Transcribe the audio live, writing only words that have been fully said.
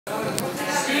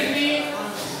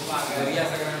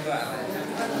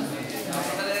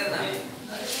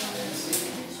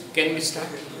Can we start?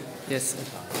 Yes, sir.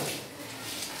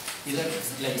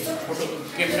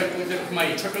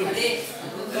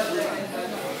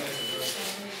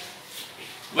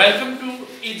 Welcome to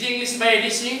Easy English by A.D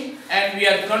Singh, and we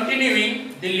are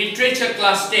continuing the literature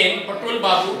class 10 Patol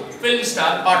BABU film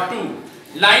star part 2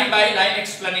 line by line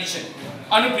explanation.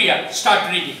 Anupriya, start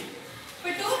reading.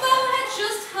 Patol BABU had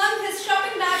just hung his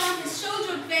shopping bag on his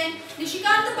shoulder when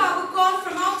Nishikanta BABU called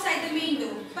from outside the main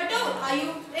door. Patol, are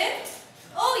you in?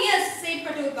 Oh yes, said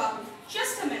Patol BABU.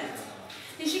 Just a minute.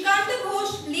 Nishikanta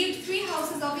Ghosh lived 3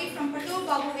 houses away from Patol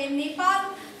BABU in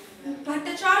Nepal,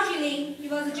 Bhattacharya Lane. He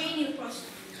was a genial person.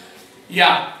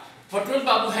 Yeah, Patol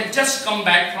BABU had just come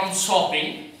back from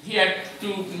shopping. He had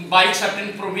to buy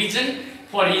certain provision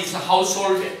for his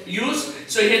household use.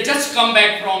 So he had just come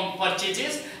back from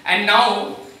purchases, and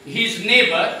now his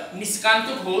neighbor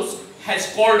Nishikanta Ghosh has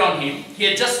called on him. He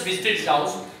had just visited his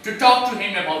house to talk to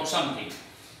him about something.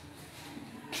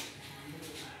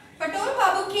 Patol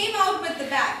BABU came out with the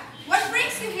bag. What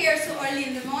brings you here so early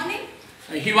in the morning?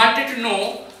 He wanted to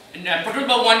know, Patol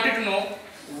BABU wanted to know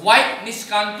why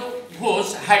Nishikanta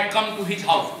Ghosh had come to his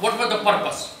house. What was the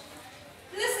purpose?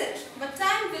 Listen, what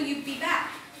time will you be back?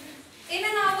 In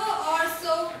an hour or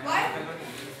so. Why?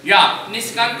 Yeah,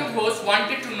 Nishikanta Ghosh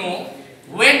wanted to know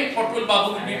when Patol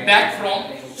BABU will be back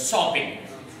from shopping.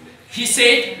 He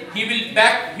said he will be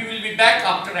back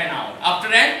after an hour.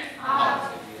 After an hour.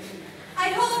 I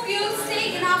hope you'll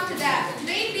stay in after that.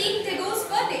 Today being Tagore's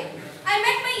birthday. I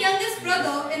met my youngest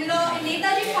brother-in-law in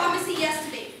Netaji Pharmacy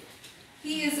yesterday.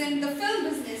 He is in the film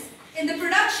business, in the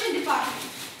production department.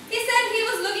 He said he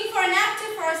was looking for an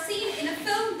actor for a scene in a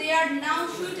film they are now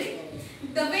shooting.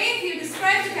 The way he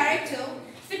described the character,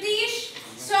 fetish,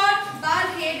 short,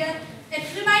 bald-headed, it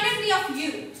reminded me of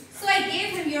you. So I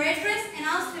gave him your address and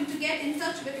asked him to get in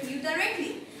touch with you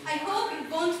directly. I hope it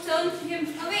won't turn him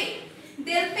away.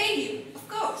 They'll pay you, of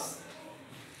course.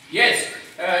 Yes,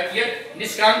 yet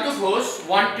Nishikanta Ghosh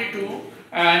wanted to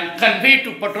convey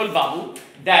to Patol BABU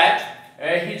that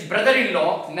his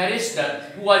brother-in-law, Naresh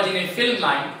Dutt, who was in a film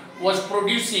line, was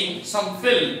producing some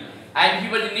film, and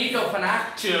he was in need of an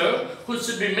actor who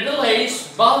should be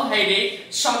middle-aged,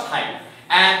 bald-headed, short-height,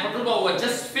 and Patol BABU was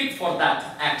just fit for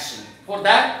that action.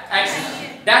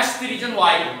 That's the reason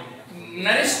why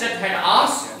Naresh Dutt had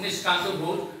asked Nishikanta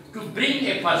Ghosh to bring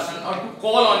a person or to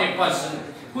call on a person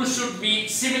who should be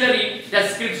similar in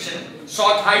description,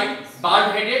 short height,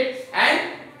 bald-headed,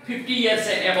 and 50 years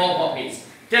and above of age.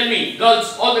 Tell me,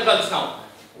 girls, all the girls now,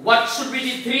 what should be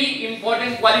the 3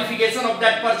 important qualifications of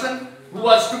that person who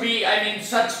was to be,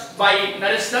 searched by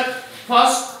Naresh Dutt?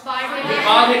 First,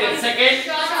 bald-headed. Second,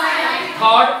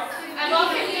 third,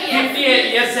 50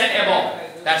 years and above.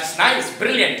 That's nice,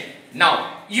 brilliant.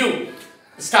 Now, you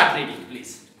start reading,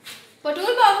 please.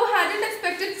 Patol BABU hadn't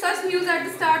expected such news at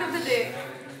the start of the day.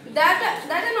 That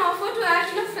an offer to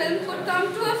act in a film could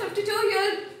come to a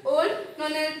 52-year-old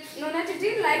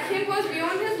nonentity like him was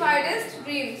beyond his wildest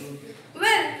dreams.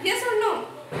 Well, yes or no?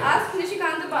 Asked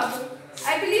Nishikanta BABU.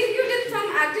 I believe you did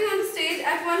some acting on the stage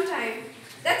at one time.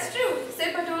 That's true,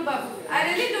 said Patol BABU. I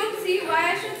really don't see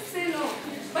why I should say no.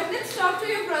 But let's talk to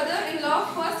your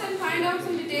brother-in-law first and find out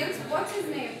some details. What's his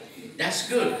name? That's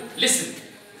good. Listen.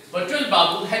 Patol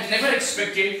BABU had never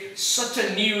expected such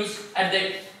a news at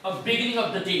the beginning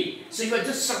of the day. So he was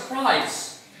just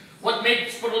surprised. What made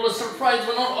Patol was surprised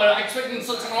was not expecting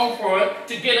such an offer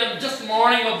to get up just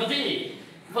morning of the day.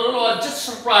 Patol was just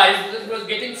surprised that he was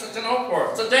getting such an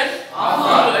offer. So then,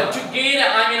 to get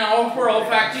an offer of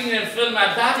acting in a film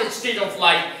at that stage of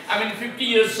life, 50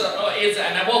 years age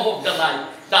and above of the life,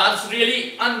 that's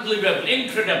really unbelievable,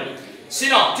 incredible. So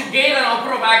now, to get an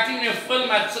offer of acting in a film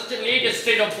at such a late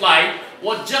stage of life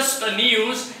was just a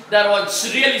news that was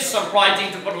really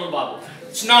surprising to Patol BABU.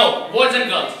 So now, boys and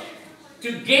girls,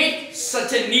 to get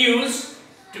such a news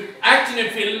to act in a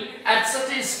film at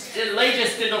such a late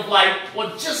stage of life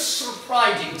was just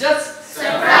surprising.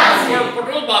 For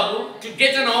Patol BABU to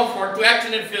get an offer to act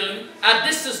in a film at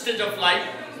this stage of life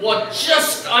was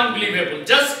just unbelievable.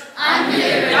 That's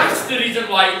the reason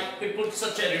why he put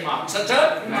such a remark.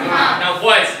 Now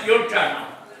boys, your turn now.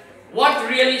 What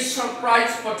really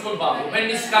surprised Patol BABU when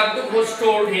Nishikanta Ghosh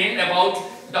told him about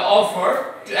the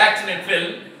offer to act in a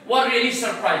film? What really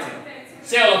surprised him?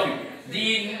 Say all of you.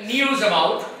 The news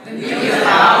about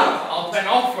of an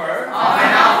offer to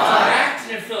act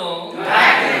in a film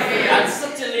at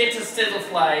such a late stage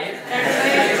of life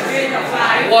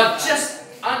was just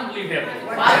unbelievable.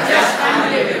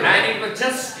 And it was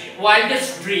just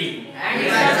wildest dream.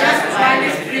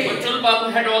 Patol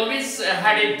BABU had always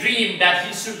had a dream that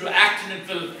he should act in a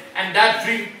film, and that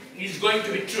dream is going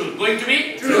to be true. Going to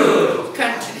be true.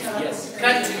 Continue. Yes.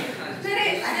 Continue.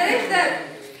 Narrates that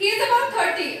he is about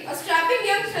 30, a strapping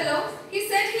young fellow. He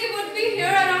said he would be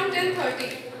here around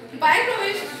 10:30. Buying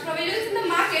provisions in the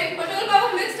market, Patol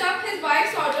Babu mixed up his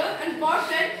wife's order and bought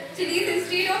red chilies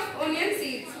instead of onion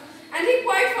seeds. And he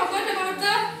quite forgot about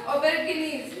the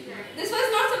aubergines. This was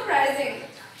not surprising.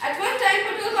 At one time,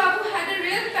 Patol Babu had a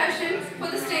real passion for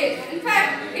the stage. In fact,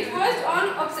 it was an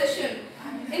obsession.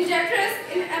 In Jatras,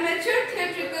 in amateur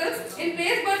theatricals, in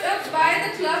plays put up by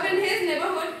the club in his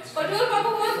neighborhood, Patol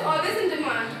Babu was always in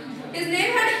demand. His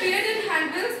name had appeared in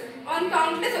handbills on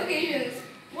countless occasions.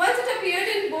 Once it appeared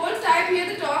in bold type near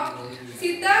the top,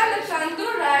 Sita Lakanto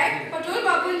Rai, Patol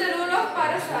Babu in the role of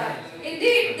Parasar.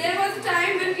 Indeed, there was a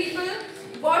time when people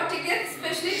bought tickets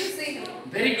specially to see him.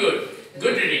 Very good.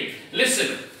 Good reading.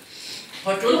 Listen,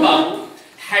 Patol Babu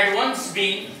had once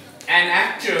been an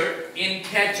actor in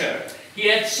theatre. He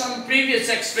had some previous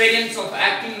experience of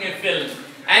acting in a film,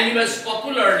 and he was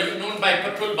popularly known by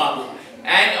Patol Babu.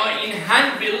 And in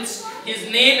handbills, his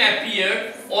name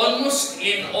appeared almost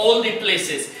in all the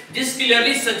places. This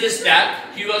clearly suggests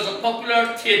that he was a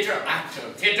popular theatre actor.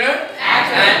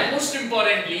 And most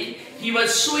importantly, he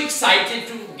was so excited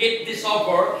to get this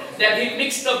offer that he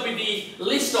mixed up with the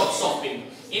list of shopping.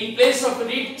 In place of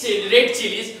red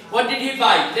chilies, what did he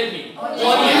buy? Tell me.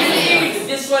 Onions.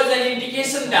 This was an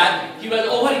indication that he was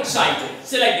overexcited.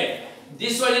 Say like that.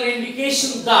 This was an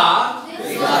indication that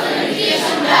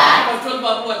Patol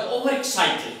Babu was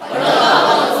overexcited.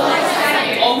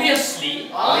 Obviously,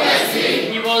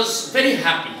 he was very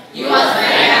happy.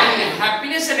 And in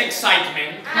happiness and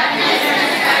excitement,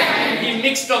 he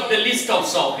mixed up the list of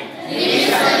shopping.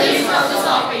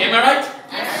 Am I right?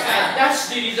 And that's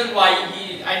the reason why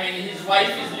his wife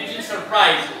is little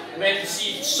surprised when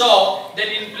she saw that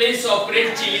in place of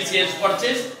red chilies he has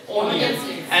purchased onions.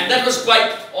 And that was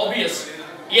quite obvious.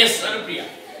 Yes, Anupriya.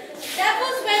 That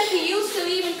was when he used to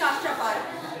live in Kastrapara.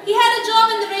 He had a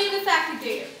job in the railway factory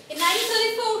there. In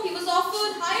 1934, he was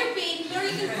offered higher pay in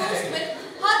clerical post with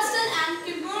Hudson and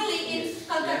Kimberley in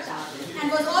Calcutta,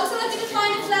 and was also lucky to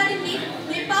find a flat in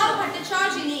Nepal had to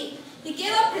charge in aid. He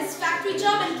gave up his factory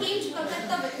job and came to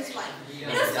Calcutta with his wife. It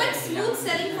was quite smooth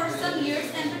sailing for some years,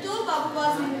 and Patol Babu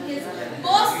was in his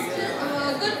boss'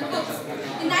 good books.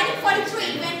 In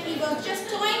 1943, when he was just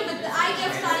toying with the idea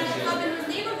of starting a club in his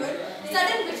neighborhood,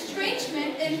 sudden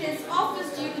estrangement in his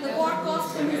office due to the war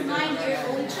cost him his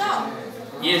 9-year-old job.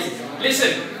 Yes,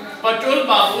 listen, Patol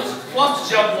Babu's first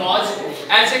job was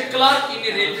as a clerk in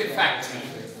a railway factory.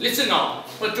 Listen now,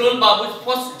 Patol Babu's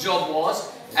first job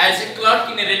was as a clerk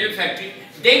in a railway factory.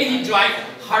 Then he joined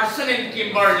Hudson and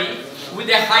Kimberley with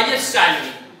a higher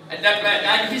salary.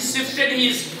 And he shifted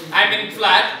his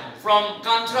flat from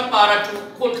Kantrapara to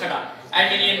Kolkata.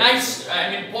 A nice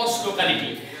post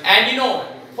locality. And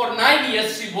for 9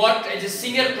 years he worked as a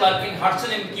senior clerk in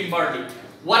Hudson and Kimberley.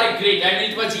 What a great,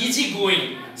 it was easy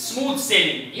going, smooth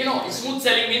sailing. Smooth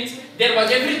sailing means there was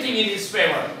everything in his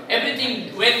favor.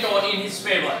 Everything went on in his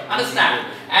favor. Understand?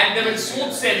 And there was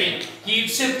smooth sailing. He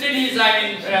shifted his,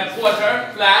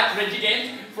 flat,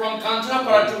 residence from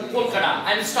Kantrapara to Kolkata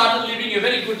and started living a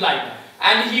very good life.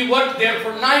 And he worked there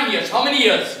for 9 years. How many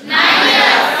years? 9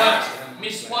 years. But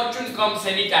misfortune comes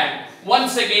anytime.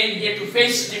 Once again, he had to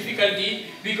face difficulty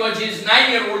because his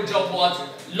 9-year-old job was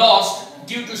lost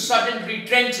due to sudden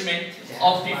retrenchment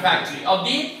of the factory.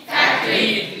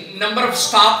 The number of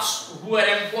staffs who were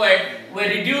employed were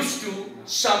reduced to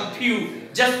some few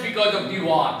just because of the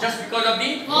war. So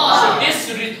this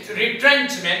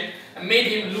retrenchment made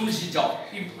him lose his job.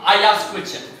 I ask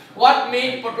question. What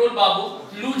made Patol Babu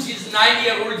lose his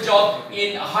 9-year-old job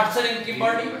in Hudson and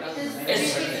Kimberley?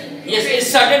 Yes, a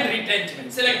sudden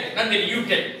retrenchment. Select Nandini, you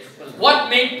tell. What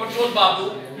made Patol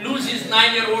Babu lose his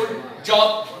 9-year-old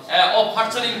job of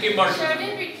Hudson and Kimberley?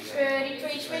 Sudden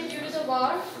retrenchment due to the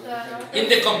war. In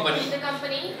the company.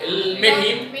 Made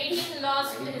him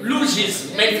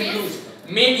lose.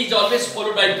 Made is always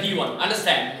followed by B1.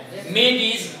 Understand? Made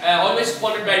is always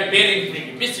followed by bare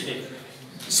infinitive. Listen.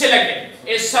 Select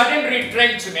a sudden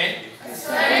retrenchment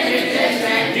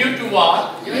due to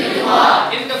war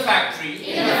in the factory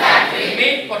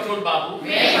made Patol Babu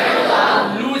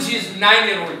lose his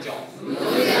 9-year-old job.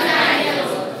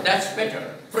 That's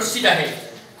better. Proceed ahead.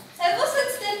 Ever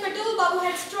since then, Patol Babu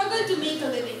had struggled to make a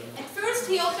living. At first,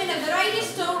 he opened a variety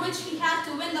store which he had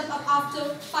to wind up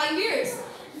after 5 years.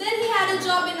 Then he had a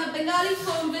job in a Bengali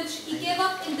firm which he gave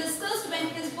up in disgust when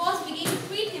his boss began to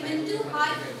treat him in too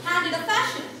high-handed a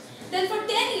fashion. Then for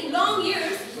 10 long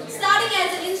years, starting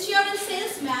as an insurance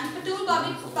salesman, Patol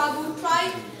Babu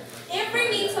tried every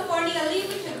means of earning a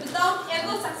livelihood without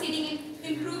ever succeeding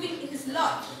in improving his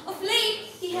lot. A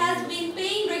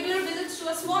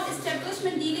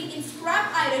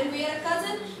island where a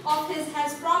cousin of his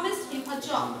has promised him a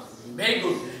job. Very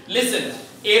good. Listen,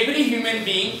 every human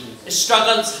being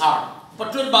struggles hard.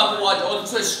 Patol Babu was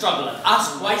also a struggler.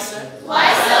 Ask why, sir?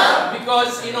 Why, sir?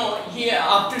 Because,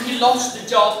 after he lost the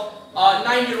job,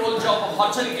 9-year-old job of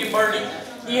Hudson Kimberly,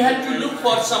 he had to look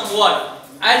for some work.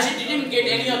 As he didn't get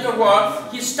any other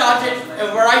work, he started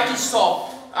a variety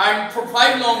shop, and for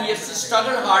 5 long years he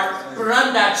struggled hard to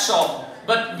run that shop,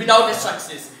 but without a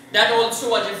success. That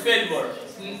also was a failure.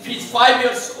 He's 5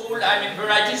 years old,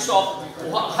 variety shop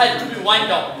had to be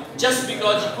wind up just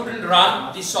because he couldn't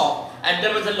run the shop, and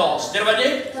there was a loss.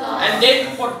 And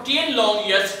then for 10 long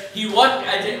years he worked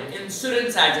as an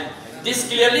insurance agent. This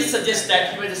clearly suggests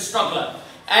that he was a struggler.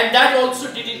 And that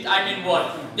also didn't,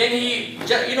 work. Then he,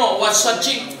 was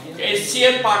searching a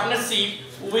share partnership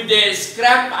with a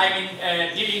scrap,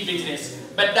 dealing business.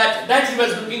 But that he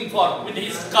was looking for with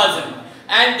his cousin.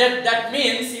 And that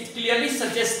means it clearly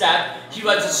suggests that he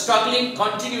was struggling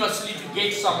continuously to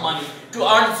get some money, to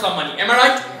earn some money. Am I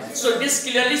right? So this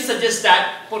clearly suggests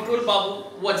that Patol Babu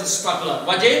was a struggler.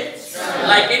 Was he?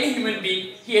 Like any human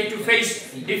being, he had to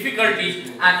face difficulties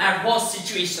and adverse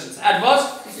situations. That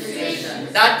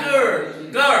girl,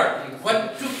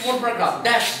 two more paragraph.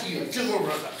 That's you. 2 more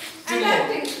paragraph. And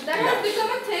that has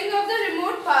become a thing of the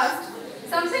remote past,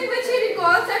 something which he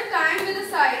recalls at times with a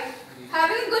sigh.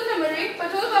 Having a good memory,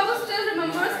 Patol Babu still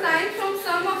remembers lines from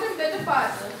some of his better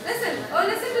parts. Listen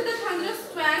to the thunderous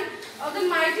twang of the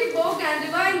mighty bow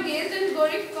Gandiva engaged in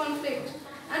gory conflict,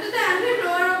 and to the angry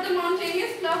roar of the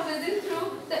mountainous club whizzing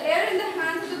through the air in the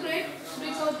hands of the great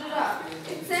Brigodra.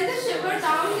 It sent a shiver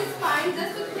down his spine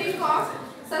just to think of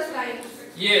such lines.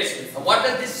 Yes. What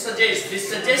does this suggest? This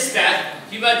suggests that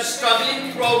he was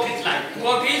struggling throughout his life.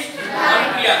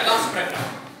 Yeah, last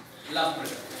paragraph.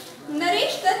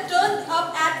 Naresh Dutt turned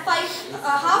up at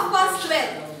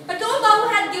 12:30. Patol Babu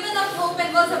had given up hope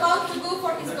and was about to go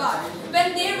for his bar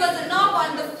when there was a knock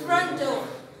on the front door.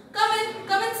 Come in,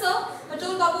 sir.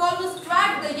 Patol Babu almost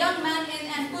dragged the young man in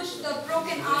and pushed the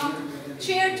broken arm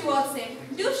chair towards him.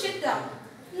 Do sit down.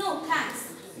 No, thanks.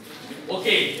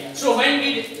 Okay, so when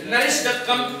did Naresh Dutt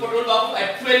come to Patol Babu?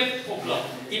 At 12 o'clock.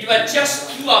 It was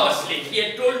just 2 hours late. He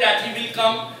had told that he will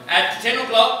come at 10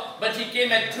 o'clock, but he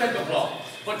came at 12 o'clock.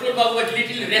 Patol Babu was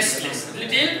little restless.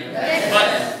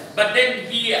 But then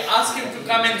he asked him to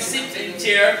come and sit in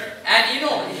chair, and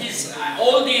his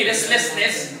all the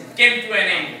restlessness came to an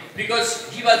end because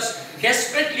he was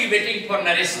desperately waiting for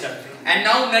Naresh Dutt. And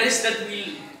now Naresh Dutt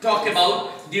will talk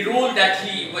about the role that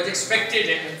he was expected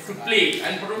to play,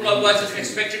 and Patol Babu was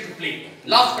expected to play.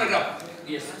 Last paragraph.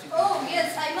 Yes. Oh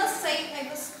yes, I must say I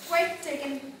was quite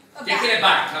taken aback. Taken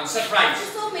aback, now surprised.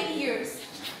 After so many years.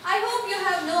 I hope you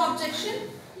have no objection.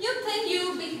 You think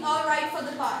you'll be all right for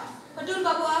the part? Patol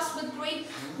Babu asked with great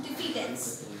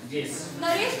diffidence. Yes.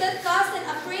 Naresh Dutt cast an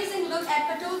appraising look at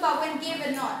Patol Babu and gave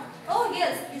a nod. Oh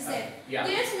yes, he said. Yeah.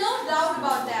 There's no doubt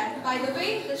about that. By the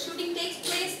way, the shooting takes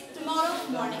place tomorrow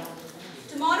morning.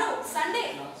 Tomorrow,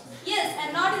 Sunday? Yes,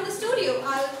 and not in the studio.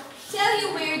 I'll tell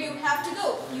you where you have to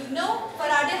go. You know,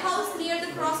 Faraday House near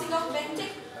the crossing of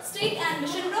Bentinck Street and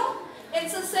Mission Row?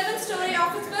 It's a 7-story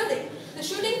office building. The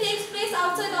shooting takes place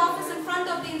outside the office in front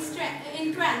of the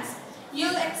entrance.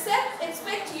 You'll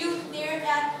expect you there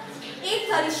at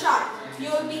 8:30 sharp.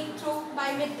 You'll be through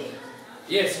by midday.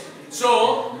 Yes.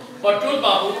 So, Patol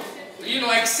Babu,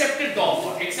 accepted the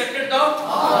offer. Accepted the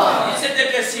offer. He said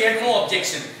that yes, he had no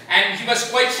objection. And he was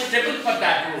quite suitable for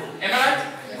that role. Am I right?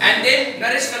 And then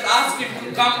Naresh Dutt asked him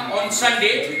to come on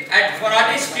Sunday at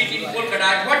Faraday Street in Kolkata.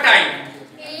 At what time?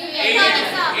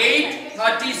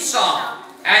 8:30 sharp.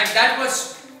 And that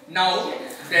was now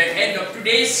the end of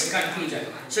today's conclusion.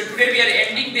 So today we are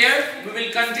ending there. We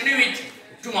will continue it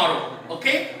tomorrow.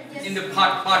 Okay? Yes. In the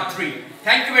part 3.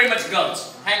 Thank you very much,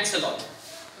 girls. Thanks a lot.